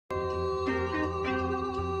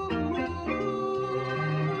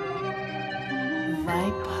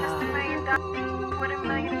With $1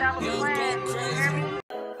 million plan, you hear me?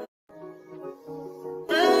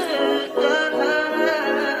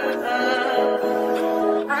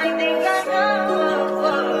 I think I know.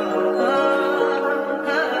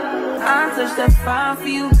 I touch that fire for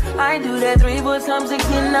you. I do that 3-4 times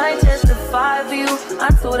again. I testify for you. I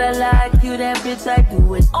told her like you, that bitch. I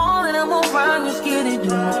do it all, and I'm around. You scared to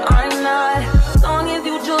do. I'm not. As long as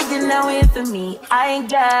you joking now in for me, I ain't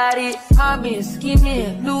got it. I've been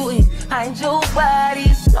scheming, looting, I ain't your body.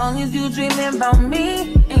 As long as you dreaming about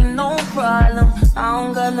me, ain't no problem. I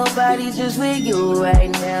don't got nobody just with you right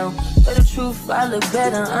now. But the truth, I look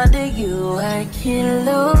better under you. I can't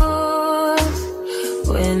lose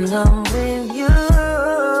when I'm with you.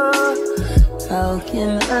 How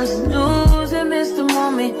can us lose and miss the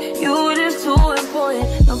moment? You just too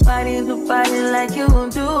important. Nobody do body like you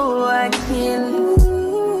do. I can't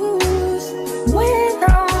lose when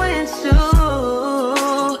I'm with you.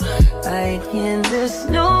 I can't just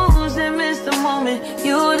lose and miss the moment.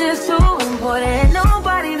 You just too important.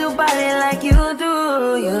 Nobody do body like you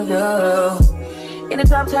do. You do. In the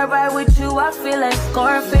top tier right with you, I feel like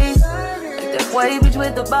Scarface. Like that white bitch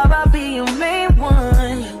with the bob, I'll be your main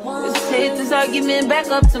one. Let's take this argument back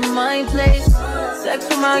up to my place. Sex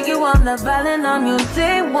remind you I'm not violent on you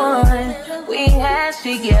day one. We had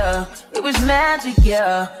shit, yeah. It was magic,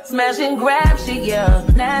 yeah. Smash and grab shit, yeah.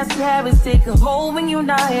 Nasty habits take a hold when you're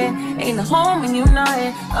not here. Ain't a home when you're not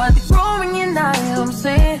here. Are they grown when you're not here? I'm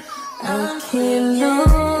saying I can't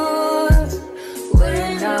lose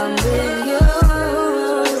when I'm with you.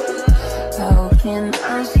 How can I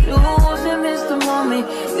lose and miss the moment?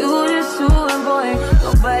 You just too important.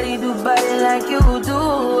 Nobody do body like you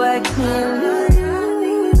do. I can't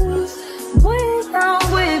lose when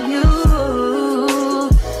I'm with you.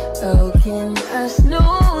 How can I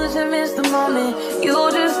snooze and miss the moment? You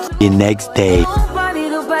just the next day. Nobody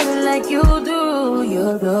do body like you do.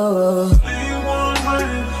 You do.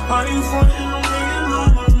 Are you frontin' on me and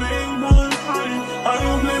I'm the main one crying? Are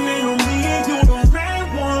you blaming on me and you the main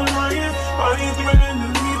one lying? Are you threatening to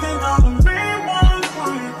leave and I'm the main one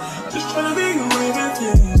crying? Just tryna be your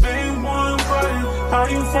everything, main one crying. Are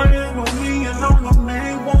you frontin' on me and I'm the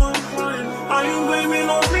main one crying? Are you blaming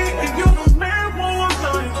on me and you the main one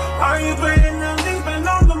crying? Are you threatening to leave and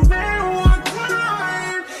I'm the main one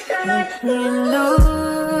crying? I can't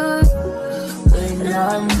lose when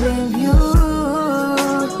I'm with you.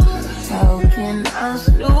 How can I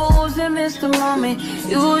lose and miss the moment?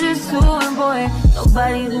 You just too important.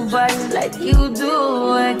 Nobody do body like you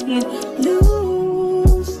do. I can't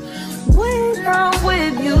lose when I'm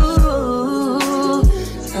with you.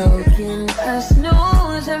 How can I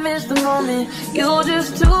snooze and miss the moment? You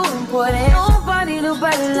just too important. Nobody do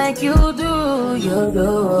body like you do. You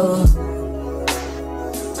do.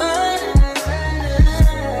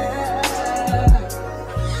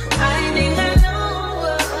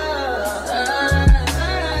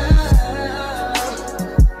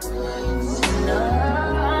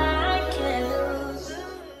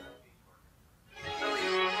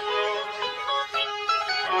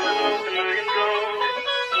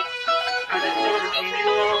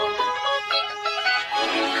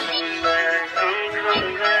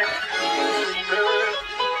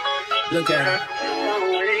 Look at her.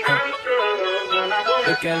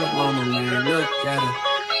 Look at her mama, man. Look at her.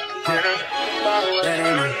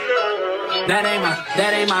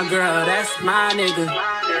 That ain't my girl. That's my nigga.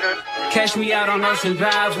 Catch me out on Ocean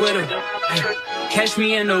Drive with her. Catch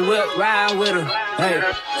me in the whip, ride with her. Hey,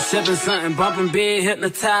 sipping something, bumping big,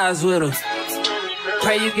 hypnotized with her.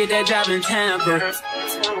 Pray you get that job in Tampa.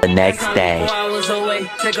 The next day. 4 hours away,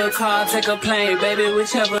 take a car, take a plane, baby,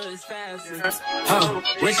 whichever is faster. Oh,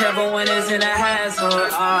 whichever one is in the hassle.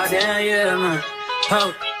 Oh, damn, yeah, man.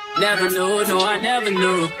 Oh, never knew, no, I never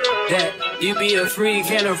knew that you be a freak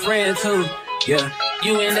and a friend too. Yeah,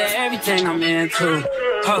 you into everything I'm into.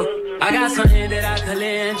 Oh, I got something that I could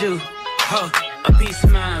lend you. Oh, a peace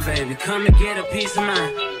of mind, baby. Come and get a peace of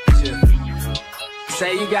mind. Yeah.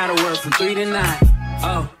 Say you gotta work from 3 to 9.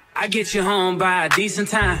 Oh, I get you home by a decent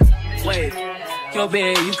time. Wait, your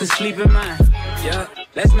bed, you can sleep in mine. Yeah,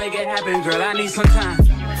 let's make it happen, girl, I need some time.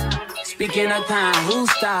 Speaking of time, who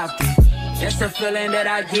stopped it? That's the feeling that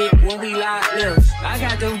I get when we lock lips. I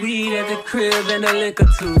got the weed at the crib and the liquor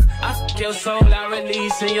too. I fuck your soul, I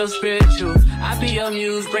release in your spiritual. I be your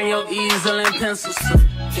muse, bring your easel and pencils too.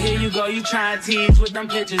 Here you go, you try and tease with them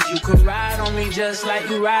pictures. You could ride on me just like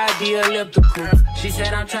you ride the elliptical. She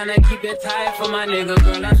said I'm trying to keep it tight for my nigga.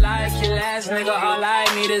 Girl, I like your last nigga, all I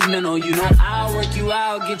need is mental. You know I'll work you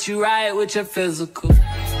out, get you right with your physical.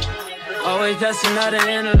 Always just another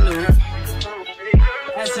interlude.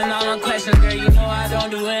 Asking all the questions, girl, you know I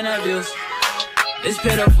don't do interviews. It's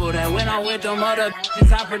pitiful that when I'm with them other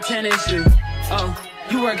bitches, I pretend it's you. Oh,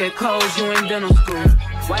 you work at Kohl's, you in dental school.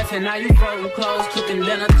 Wife and now you folding clothes, cooking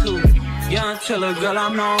dinner too. Young tiller, girl,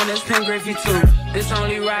 I'm known as Pink Griffey too. It's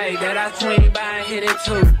only right that I swing by and hit it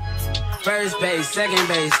too. First base, second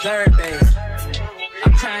base, third base.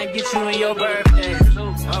 I'm trying to get you in your birthday.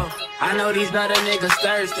 Oh, I know these other niggas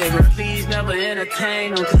thirsty, but please never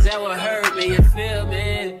entertain them, cause that would hurt me, you feel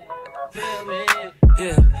me? Feel me?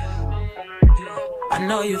 Yeah. I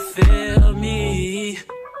know you feel me.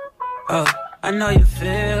 Oh, I know you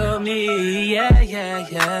feel me. Yeah, yeah,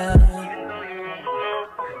 yeah.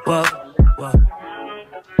 Whoa, whoa.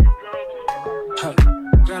 Huh.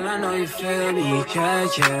 Girl, I know you feel me. Yeah,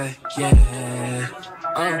 yeah, yeah.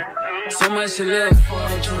 Oh, so much to live for,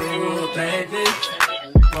 too, baby.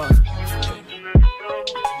 Whoa.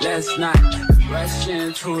 Let's not rush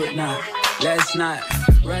into it now. Let's not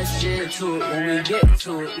rush into it. When we get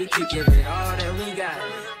to it, we can give it all that we got.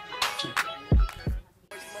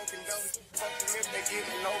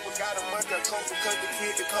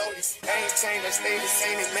 Ain't changed, I stay the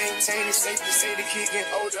same and maintain it. Safe to say the kid get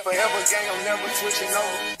older. Forever gang, I'm never switching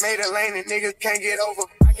over. Made a lane and niggas can't get over.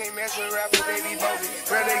 I can't mess with rappers, baby bogus.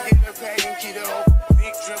 Rather get the pack and keep it open.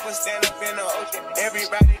 Big dripper stand up in the ocean.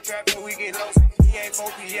 Everybody trapping, we get lost. He ain't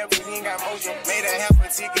focused yet, but he ain't got motion. Made a half a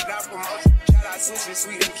ticket, not promotion. Shout out Sushi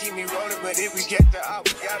Sweet and keep me rolling. But if we get the op,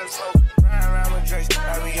 we gotta slow. Ride around with Drake,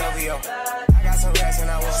 like we OVO. I got some rats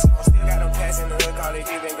and I want some. Still got them pass in the hood, call it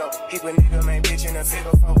deep and go. Keep a nigga, man, bitch in a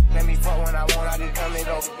figure four. Let me fuck when I want, I just come and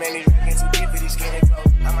go. Man, these rackets too deep for these skinny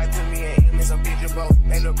clothes. I might put me in him in some bitch boat.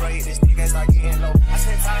 They look bro, hit this nigga start getting low. I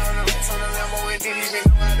spent time on the rats on the Lambo and didn't even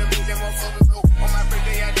know how to move them motherfuckers go. On my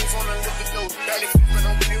birthday, I just wanna look at those. Barely fit, but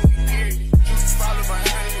don't play with years. Just follow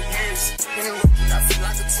behind in the years. Anyway, I feel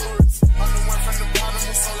like a tourist. I'm the one from the bottom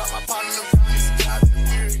who sold out my partner. The promise is out the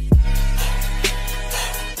years.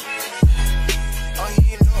 Oh,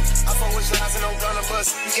 he ain't up. I fuck with slides and I'm gonna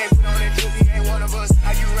bust. You can't put on that drip, he ain't one of us.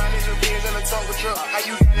 How you run in the Benz in a Tonka truck? How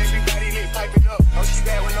you got everybody lit piping up? Oh, she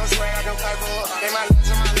bad with no swag, I can pipe her up. They my last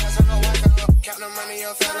and my last, I know I got up. Count the money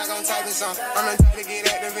up fast like I'm typing some. I'm the type to get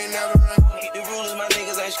active and never run. Keep the rulers, my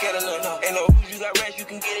niggas ain't scared of none. Ain't no rules, you got rats, you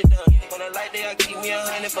can get it done. On a light day, I keep me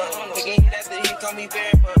 100 bucks. Again, hit after he call me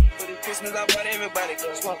very fun. For the Christmas, I brought everybody.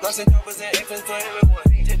 Lost and choppers and infants for everyone.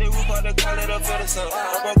 Take the roof on the collar up for the sun.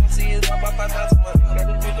 I'm broke to see his pop by 5,000 months. Got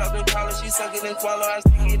the bitch off the collar, she suck it and swallow. I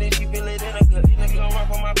stick it and she feel it in her gut. Nigga don't run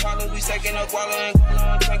from my collars, we second up wallow and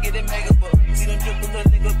swallow and try to get it mega book. See them drip with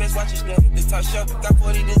little nigga, best watch your stuff. This top shelf, got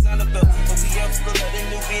 40 designer belts. OTF, look like the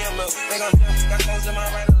new BMW. They gon' jump, got clothes in my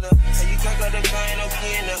right or left. How you can't go the car, ain't no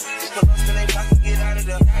key in there. Just put us in they pocket, get out of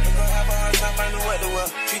there. They gon' have a hard time finding what to wear.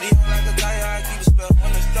 Treat it like a tire, I keep a spell.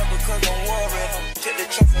 On the stuff because I'm warring. Check the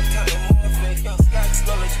trunk, I'm counting more fake. Sky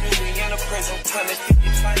scrollers, movie in a prison. 150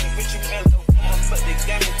 fighting, Richard Mello. But the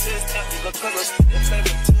game to his empty, the color spit the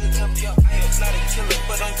flavor to the temp. Yo, I am not a killer,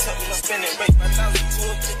 but I'm telling you, I'm spending rate 5,000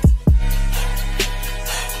 to a ticket.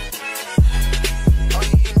 Oh,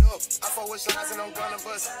 he ain't up. I fuck with slides and I'm gonna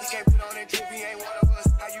bust. He can't put on that drip, he ain't one of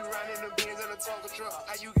us. How you riding the Benz in a Tonka truck?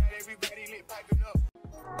 How you got everybody lit piping up?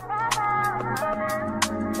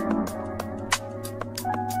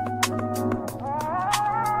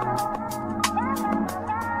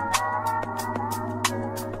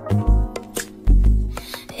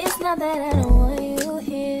 It's not that I don't want you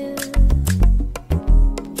here.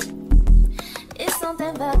 It's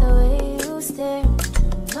something about the way you stare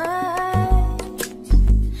into my eyes.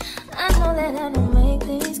 I know that I don't make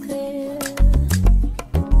things clear.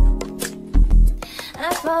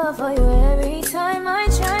 I fall for you every time I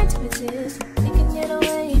try to resist. We can get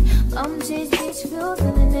away. I'm chase beach views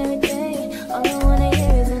feeling every day. All I wanna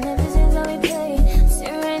hear is an episode that we play.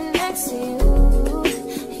 Sit right next to you.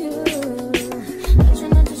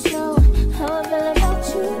 How I feel about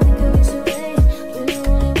you, think of it today. Really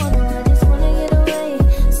wanna, I just wanna get away.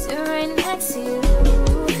 Sit right next to you.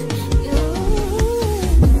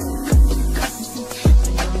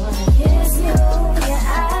 I wanna kiss you, yeah,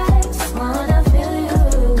 I just wanna feel you.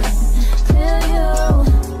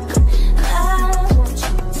 I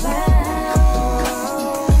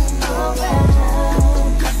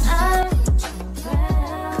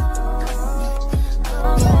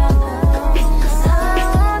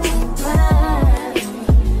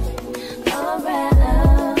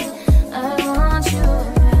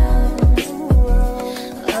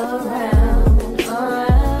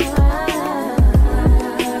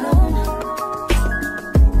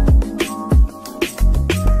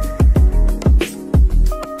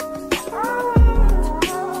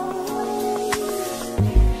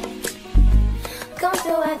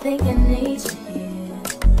think I need you here.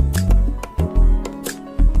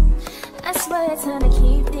 I swear it's time to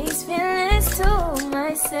keep these feelings to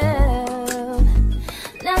myself.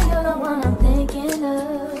 Now you're the one I'm thinking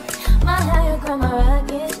of. My higher ground, my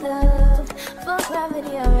rocket love. For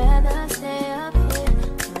gravity, I'd rather stay up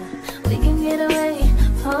here. We can get away.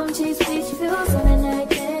 Palm trees, beach views on a night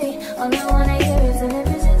day. All I wanna hear is the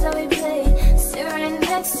visions that we play. Sitting right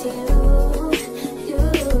next to you.